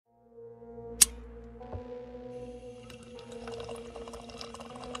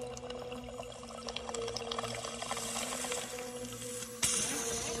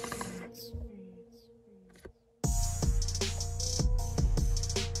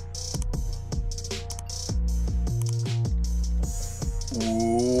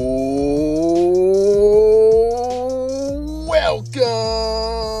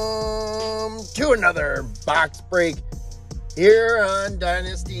another box break here on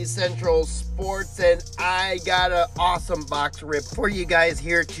Dynasty Central Sports, and I got an awesome box rip for you guys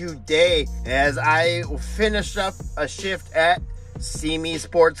here today as I finished up a shift at Simi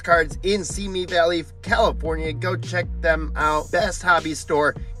Sports Cards in Simi Valley, California. Go check them out. Best hobby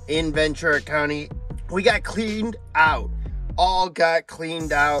store in Ventura County. We got cleaned out. All got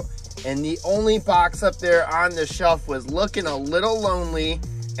cleaned out. And the only box up there on the shelf was looking a little lonely.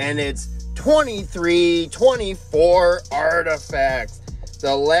 And it's 2324 artifacts.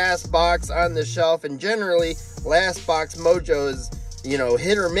 The last box on the shelf. And generally, last box mojo is,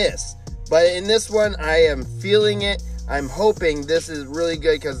 hit or miss. But in this one, I am feeling it. I'm hoping this is really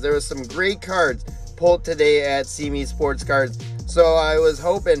good because there was some great cards pulled today at Simi Sports Cards. So I was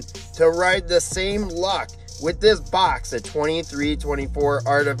hoping to ride the same luck with this box at 2324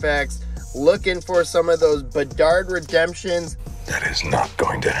 artifacts. Looking for some of those Bedard redemptions. That is not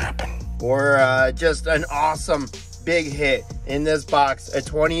going to happen. Or just an awesome big hit in this box at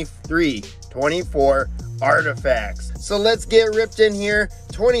 2324 artifacts. So let's get ripped in here.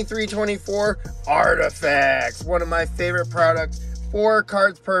 2324 artifacts, one of my favorite products. 4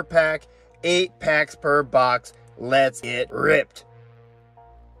 cards per pack, 8 packs per box. Let's get ripped.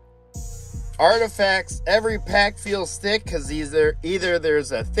 Artifacts, every pack feels thick because either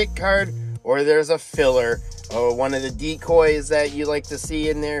there's a thick card or there's a filler or one of the decoys that you like to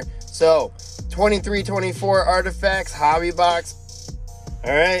see in there. So 2324 artifacts, hobby box.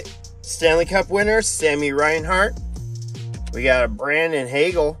 All right, Stanley Cup winner Sammy Reinhart. We got a Brandon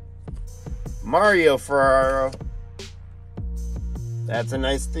Hagel, Mario Ferraro. That's a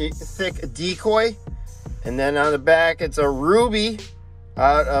nice thick decoy. And then on the back, it's a Ruby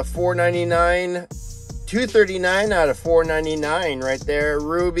out of 499, 239 out of 499 right there.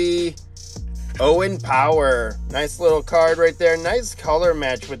 Ruby, Owen Power. Nice little card right there. Nice color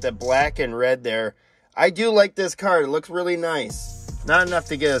match with the black and red there. I do like this card. It looks really nice. Not enough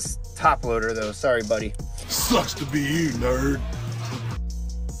to get us top loader though. Sorry, buddy. Sucks to be you, nerd.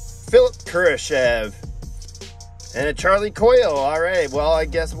 Philip Kurashev. And a Charlie Coyle. All right. Well, I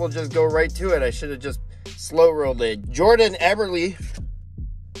guess we'll just go right to it. I should have just slow rolled it. Jordan Eberle.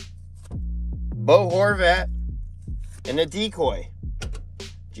 Bo Horvat. And a decoy.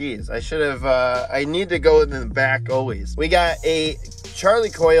 Jeez, I should have, I need to go in the back always. We got a Charlie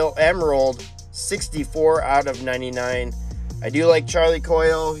Coyle Emerald, 64 out of 99. I do like Charlie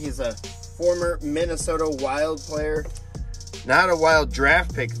Coyle. He's a former Minnesota Wild player. Not a Wild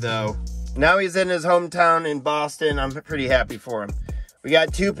draft pick, though. Now he's in his hometown in Boston. I'm pretty happy for him. We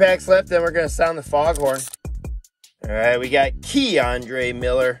got 2 packs left, then we're going to sound the foghorn. All right, we got Keandre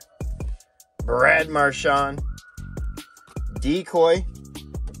Miller, Brad Marchand, decoy,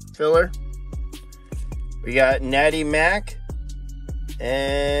 filler. We got Natty Mac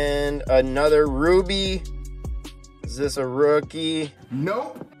and another Ruby. Is this a rookie?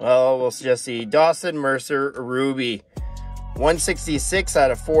 Nope. Well, we'll just see. Dawson Mercer Ruby. 166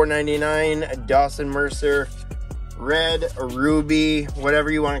 out of 499. Dawson Mercer. Red, Ruby,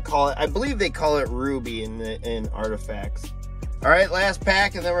 whatever you want to call it. I believe they call it Ruby in artifacts. All right, last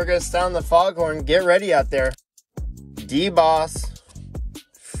pack, and then we're going to sound the foghorn. Get ready out there. D-Boss.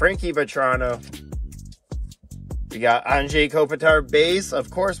 Frankie Vetrano. We got Anze Kopitar base.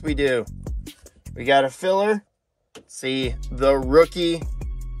 Of course we do. We got a filler. Let's see, the rookie.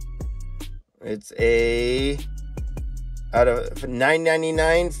 It's a out of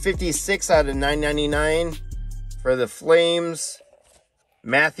 999, 56 out of 999 for the Flames.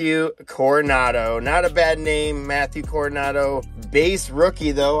 Matthew Coronado. Not a bad name, Matthew Coronado. Base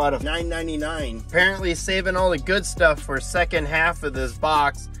rookie, though, out of $9.99. Apparently saving all the good stuff for second half of this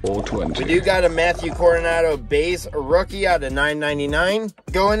box. We do got a Matthew Coronado base rookie out of $9.99.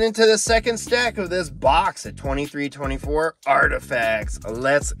 Going into the second stack of this box at 2324 artifacts.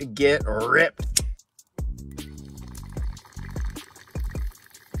 Let's get ripped.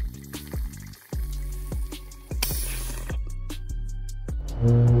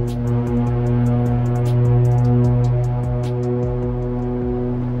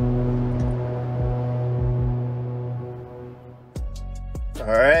 All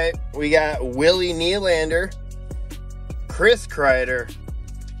right, we got Willie Nylander, Chris Kreider,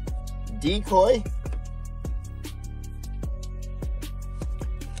 decoy,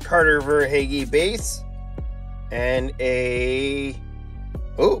 Carter Verhaeghe base, and a,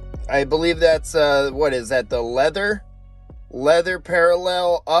 oh, I believe that's, what is that, the leather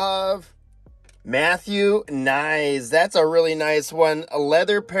parallel of Matthew Nyes. That's a really nice one. A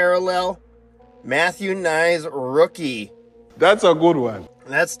leather parallel, Matthew Nyes rookie. That's a good one.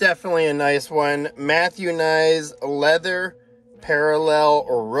 That's definitely a nice one. Matthew Nyes leather parallel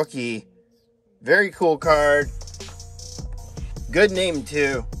rookie. Very cool card. Good name,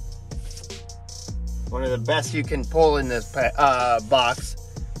 too. One of the best you can pull in this box.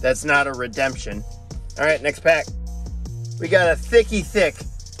 That's not a redemption. All right, next pack. We got a Thickie Thick.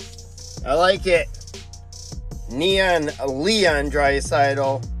 I like it. Neon Leon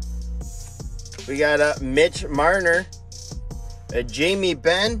Draisaitl. We got a Mitch Marner. A Jamie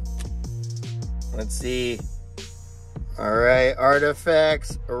Benn. Let's see. All right,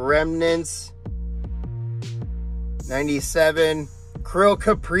 Artifacts, Remnants. 97. Kirill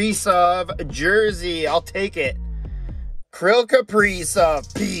Kaprizov jersey. I'll take it. Kirill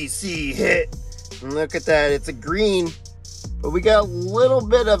Kaprizov PC hit. And look at that. It's a green. But we got a little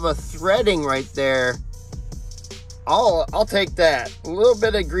bit of a threading right there. I'll take that. A little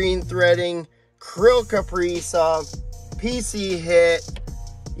bit of green threading. Kirill Kaprizov PC hit.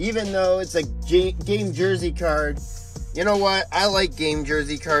 Even though it's a game jersey card. You know what? I like game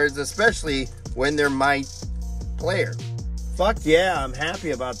jersey cards, especially when they're my player. Fuck yeah, I'm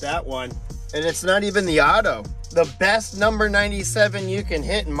happy about that one. And it's not even the auto. The best number 97 you can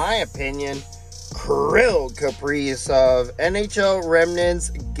hit, in my opinion. Kirill Kaprizov, NHL Remnants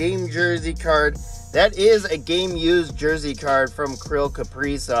game jersey card. That is a game used jersey card from Kirill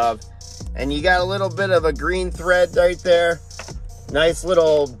Kaprizov. And you got a little bit of a green thread right there. Nice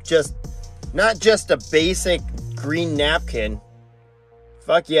little, not just a basic green napkin.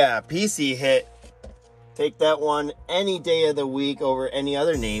 Fuck yeah, PC hit. Take that one any day of the week over any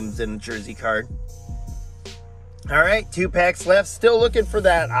other names in a jersey card. All right, 2 packs left. Still looking for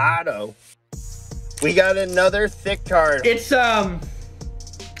that auto. We got another thick card. It's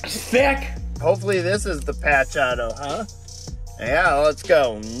thick. Hopefully this is the patch auto, huh? Yeah, let's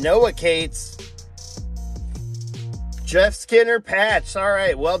go. Noah Cates. Jeff Skinner patch. All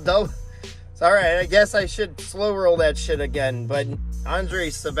right, well done. It's all right. I guess I should slow roll that shit again. But Andrei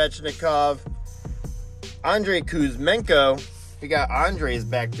Svechnikov, Andrei Kuzmenko. We got Andres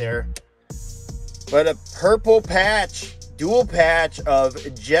back there. But a purple patch, dual patch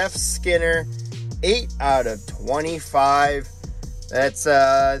of Jeff Skinner. 8 out of 25. That's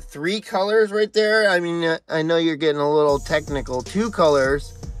 3 colors right there. I mean, I know you're getting a little technical. 2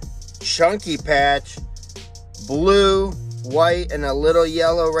 colors. Chunky patch. Blue, white, and a little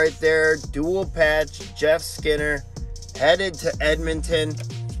yellow right there. Dual patch, Jeff Skinner. Headed to Edmonton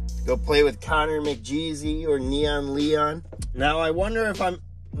to go play with Connor McJeezy or Neon Leon. Now, I wonder if I'm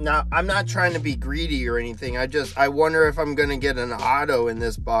not trying to be greedy or anything. I wonder if I'm going to get an auto in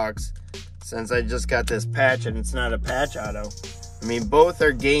this box since I just got this patch and it's not a patch auto. I mean, both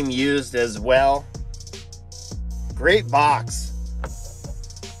are game used as well. Great box.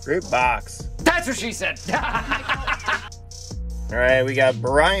 Great box. That's what she said. All right, we got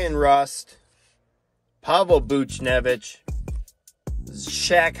Brian Rust, Pavel Buchnevich,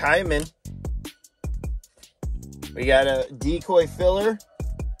 Shaq Hyman. We got a decoy filler.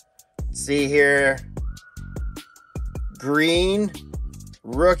 Let's see here. Green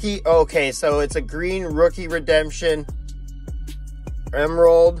rookie. Okay, so it's a green rookie redemption.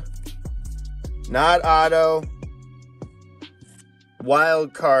 Emerald. Not auto.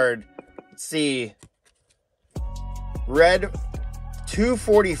 Wild card. Let's see. Red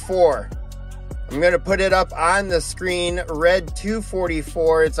 244. I'm going to put it up on the screen. Red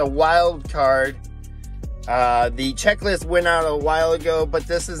 244. It's a wild card. The checklist went out a while ago, but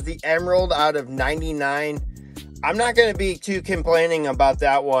this is the Emerald out of 99. I'm not going to be too complaining about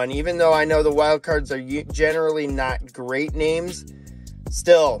that one, even though I know the wild cards are generally not great names.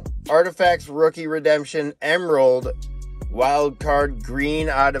 Still, Artifacts Rookie Redemption Emerald wild card green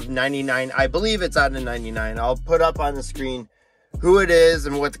out of 99. I believe it's out of 99. I'll put up on the screen who it is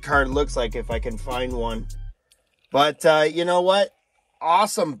and what the card looks like if I can find one. But you know what?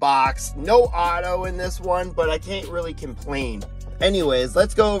 Awesome box. No auto in this one, but I can't really complain. Anyways,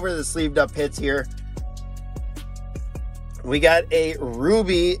 let's go over the sleeved up hits here. We got a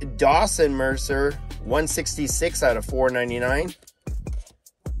Ruby Dawson Mercer, 166 out of 499.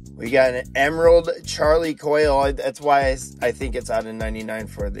 We got an Emerald Charlie Coyle. That's why I think it's out of 99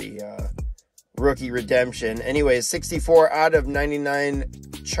 for the rookie redemption. Anyways, 64 out of 99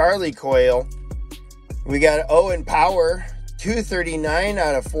 Charlie Coyle. We got Owen Power, 239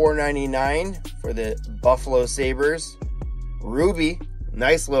 out of 499 for the Buffalo Sabres. Ruby,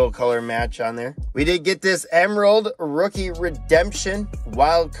 nice little color match on there. We did get this Emerald Rookie Redemption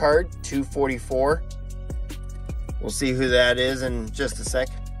wild card, 244. We'll see who that is in just a sec.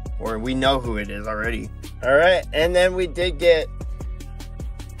 Or we know who it is already. All right, and then we did get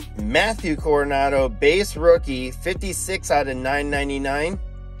Matthew Coronado, base rookie, 56 out of 999.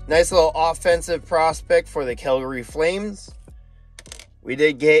 Nice little offensive prospect for the Calgary Flames. We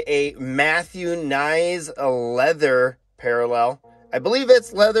did get a Matthew Nyes leather parallel. I believe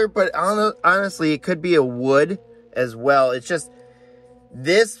it's leather, but honestly, it could be a wood as well. It's just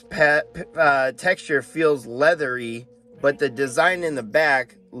this texture feels leathery, but the design in the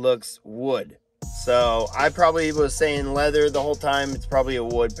back looks wood. So I probably was saying leather the whole time. It's probably a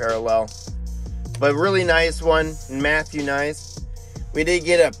wood parallel. But really nice one, Matthew Nyes. We did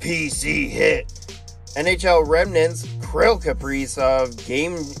get a PC hit. NHL Remnants Krill Caprice of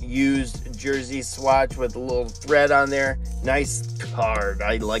game-used jersey swatch with a little thread on there. Nice card.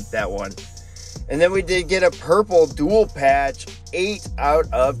 I like that one. And then we did get a purple dual patch, 8 out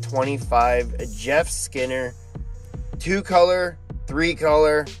of 25. Jeff Skinner. 2-color,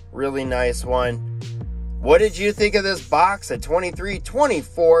 3-color. Really nice one. What did you think of this box of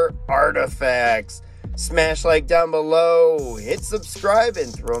 23-24 artifacts? Smash like down below. Hit subscribe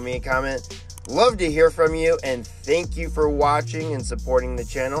and throw me a comment. Love to hear from you, and thank you for watching and supporting the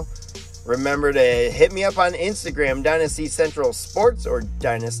channel. Remember to hit me up on Instagram, Dynasty Central Sports or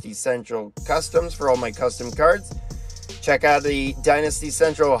Dynasty Central Customs for all my custom cards. Check out the Dynasty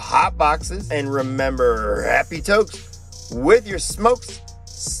Central hot boxes, and remember, happy tokes with your smokes,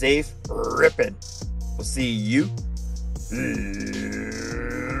 safe ripping. We'll see you later.